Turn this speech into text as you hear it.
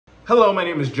Hello, my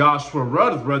name is Joshua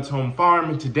Rudd with Ruddshomefarm,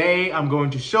 and today I'm going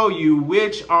to show you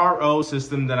which RO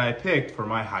system that I picked for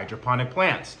my hydroponic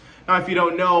plants. Now, if you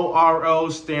don't know, RO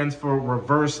stands for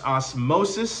Reverse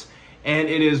Osmosis, and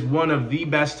it is one of the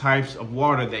best types of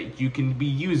water that you can be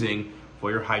using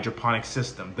for your hydroponic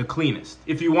system, the cleanest.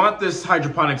 If you want this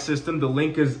hydroponic system, the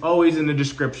link is always in the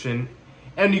description,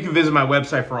 and you can visit my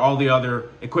website for all the other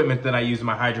equipment that I use in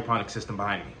my hydroponic system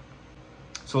behind me.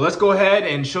 So let's go ahead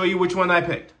and show you which one I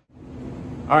picked.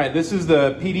 All right, this is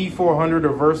the PD400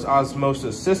 Reverse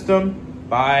Osmosis System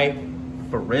by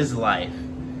Life.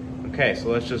 Okay, so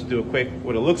let's just do a quick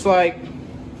what it looks like,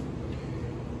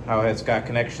 how it's got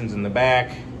connections in the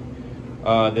back.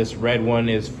 This red one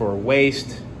is for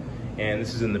waste, and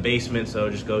this is in the basement, so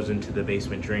it just goes into the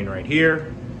basement drain right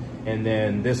here. And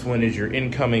then this one is your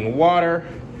incoming water,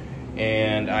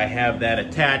 and I have that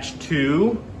attached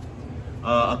to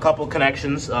a couple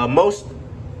connections. Most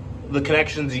the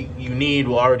connections you need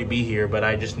will already be here, but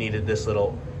I just needed this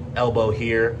little elbow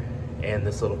here and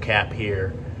this little cap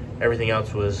here. Everything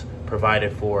else was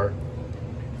provided for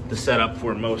the setup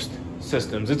for most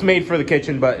systems. It's made for the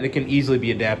kitchen, but it can easily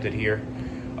be adapted here.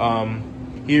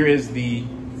 Here is the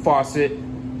faucet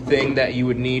thing that you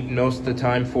would need most of the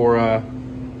time for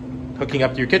hooking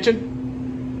up to your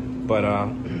kitchen, but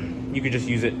you could just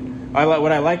use it.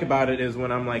 What I like about it is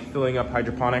when I'm like filling up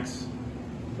hydroponics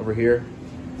over here,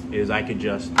 is I could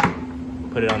just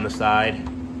put it on the side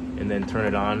and then turn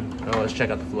it on. Oh, let's check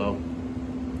out the flow.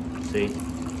 See,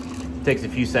 it takes a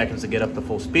few seconds to get up to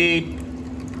full speed,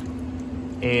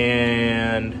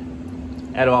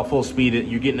 and at about full speed,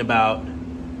 you're getting about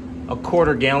a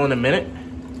quarter gallon a minute,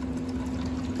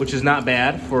 which is not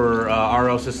bad for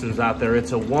RO systems out there.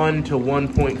 It's a 1 to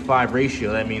 1.5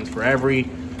 ratio. That means for every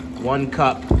 1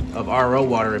 cup of RO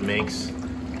water it makes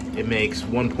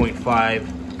 1.5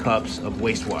 cups of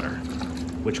wastewater,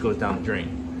 which goes down the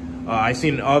drain. I've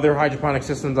seen other hydroponic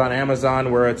systems on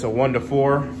Amazon where it's a 1 to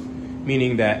 4,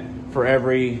 meaning that for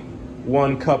every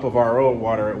 1 cup of RO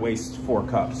water, it wastes 4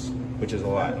 cups, which is a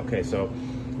lot. Okay, so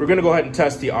we're gonna go ahead and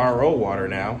test the RO water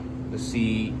now to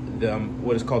see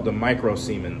what is called the micro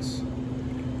Siemens,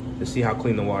 to see how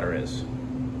clean the water is.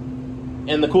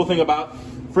 And the cool thing about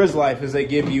Life is they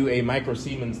give you a micro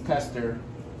Siemens tester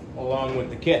along with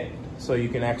the kit, so you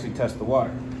can actually test the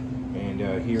water. And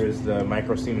here is the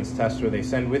micro Siemens tester they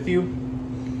send with you.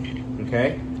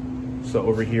 Okay, so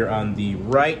over here on the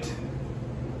right,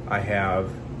 I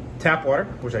have tap water,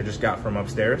 which I just got from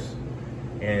upstairs.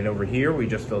 And over here, we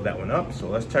just filled that one up. So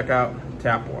let's check out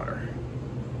tap water.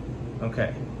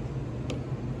 Okay,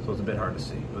 so it's a bit hard to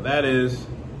see, but that is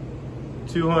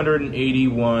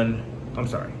 281, I'm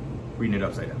sorry, reading it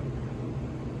upside down.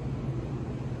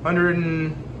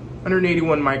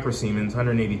 181 micro Siemens,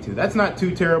 182. That's not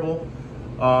too terrible.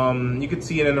 You could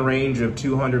see it in the range of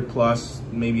 200 plus,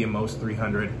 maybe at most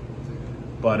 300.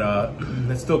 But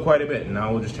that's still quite a bit.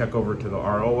 Now we'll just check over to the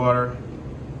RO water.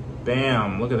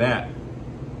 Bam, look at that.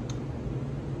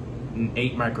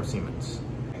 8 micro Siemens.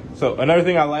 So another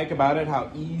thing I like about it,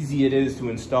 how easy it is to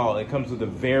install. It comes with a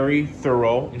very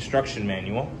thorough instruction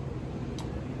manual.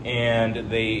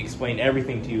 And they explain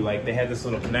everything to you. Like they had this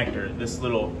little connector, this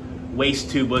little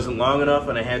waste tube wasn't long enough,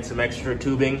 and I had some extra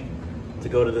tubing to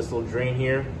go to this little drain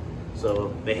here,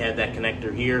 so they had that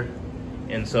connector here,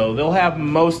 and so they'll have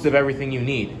most of everything you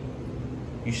need.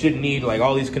 You shouldn't need like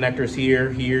all these connectors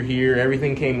here, here,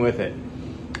 everything came with it,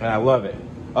 and I love it.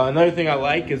 Another thing I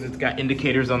like is it's got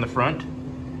indicators on the front.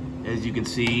 As you can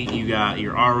see, you got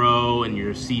your RO and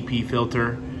your CP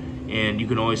filter, and you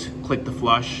can always click the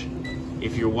flush.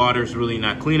 If your water's really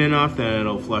not clean enough, then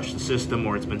it'll flush the system,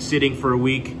 or it's been sitting for a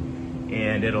week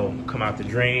and it'll come out the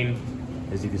drain,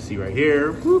 as you can see right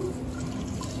here. Whoop.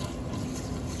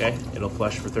 Okay, it'll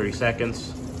flush for 30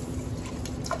 seconds.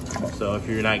 So if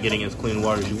you're not getting as clean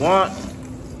water as you want,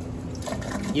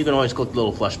 you can always click the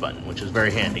little flush button, which is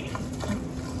very handy.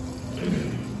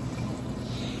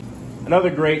 Another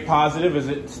great positive is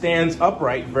it stands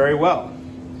upright very well.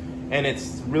 And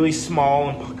it's really small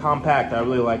and compact. I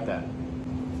really like that.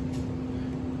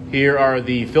 Here are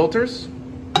the filters.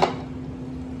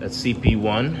 That's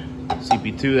CP1,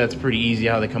 CP2, that's pretty easy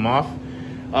how they come off.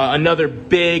 Another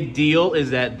big deal is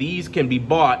that these can be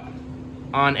bought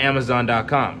on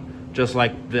Amazon.com, just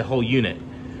like the whole unit.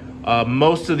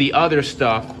 Most of the other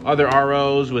stuff, other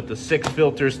ROs with the 6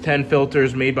 filters, 10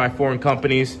 filters made by foreign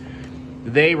companies,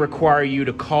 they require you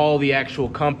to call the actual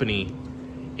company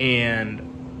and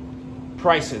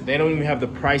price it. They don't even have the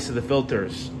price of the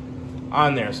filters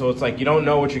on there, so it's like you don't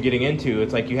know what you're getting into.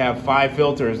 It's like you have 5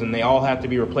 filters and they all have to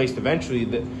be replaced eventually.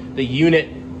 The unit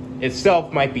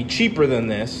itself might be cheaper than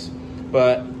this,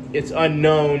 but it's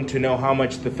unknown to know how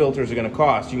much the filters are going to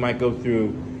cost. You might go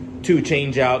through 2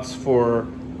 change outs for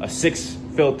a 6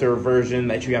 filter version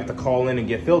that you have to call in and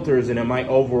get filters, and it might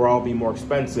overall be more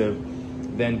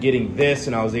expensive than getting this.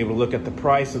 And I was able to look at the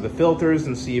price of the filters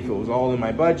and see if it was all in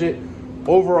my budget.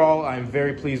 Overall, I'm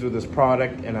very pleased with this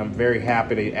product, and I'm very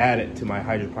happy to add it to my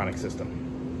hydroponic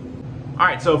system. All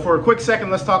right, so for a quick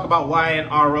second, let's talk about why an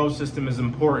RO system is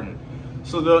important.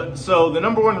 So the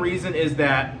number one reason is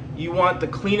that you want the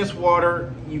cleanest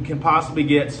water you can possibly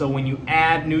get, so when you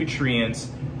add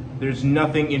nutrients, there's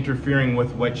nothing interfering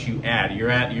with what you add.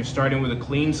 You're starting with a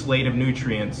clean slate of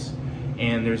nutrients,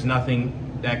 and there's nothing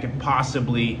that could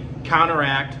possibly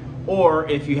counteract, or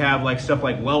if you have like stuff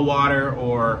like well water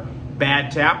or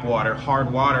bad tap water,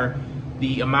 hard water,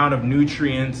 the amount of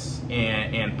nutrients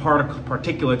and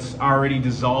particulates already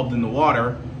dissolved in the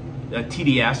water,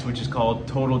 TDS, which is called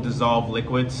total dissolved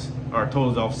liquids, or total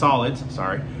dissolved solids,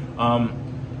 sorry,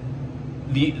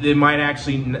 the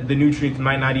nutrients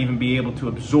might not even be able to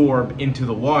absorb into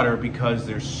the water because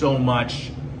there's so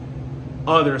much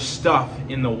other stuff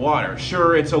in the water.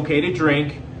 Sure, it's okay to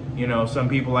drink. You know, some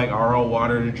people like RO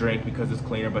water to drink because it's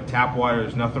cleaner, but tap water,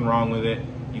 there's nothing wrong with it.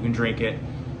 You can drink it.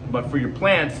 But for your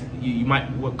plants, you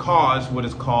might cause what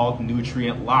is called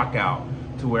nutrient lockout,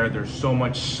 to where there's so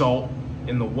much salt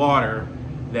in the water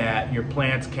that your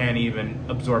plants can't even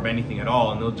absorb anything at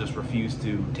all, and they'll just refuse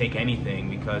to take anything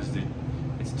because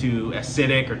it's too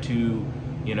acidic or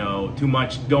too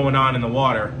much going on in the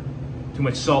water, too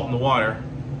much salt in the water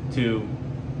to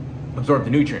absorb the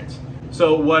nutrients.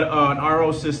 So what an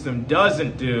RO system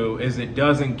doesn't do is it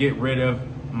doesn't get rid of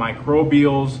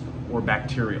microbials or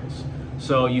bacterials.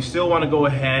 So you still want to go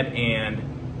ahead and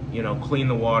clean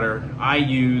the water. I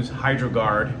use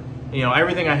HydroGuard.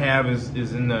 Everything I have is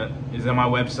on my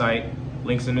website,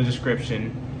 links in the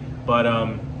description. But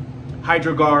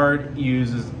HydroGuard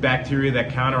uses bacteria that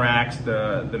counteracts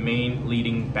the main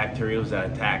leading bacteria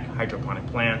that attack hydroponic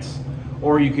plants.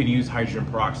 Or you could use hydrogen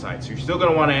peroxide. So you're still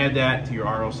going to want to add that to your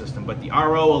RO system. But the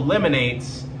RO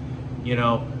eliminates, the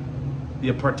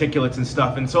particulates and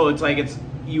stuff. And so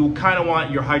you kind of want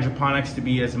your hydroponics to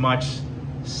be as much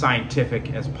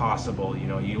scientific as possible.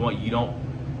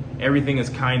 Everything is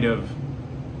kind of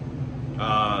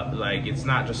it's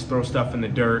not just throw stuff in the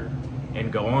dirt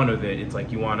and go on with it. It's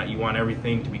like you want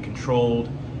everything to be controlled,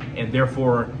 and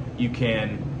therefore you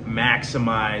can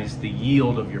maximize the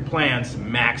yield of your plants,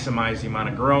 maximize the amount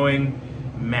of growing,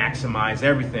 maximize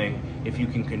everything if you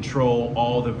can control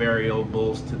all the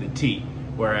variables to the T.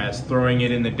 Whereas throwing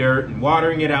it in the dirt and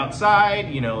watering it outside,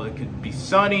 it could be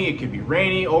sunny, it could be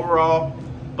rainy overall,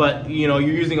 but you're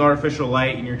using artificial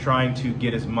light and you're trying to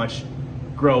get as much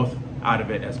growth out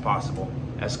of it as possible,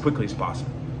 as quickly as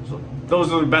possible. So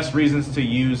those are the best reasons to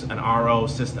use an RO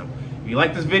system. If you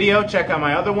like this video, check out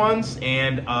my other ones,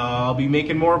 and I'll be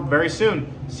making more very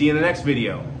soon. See you in the next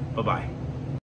video. Bye-bye.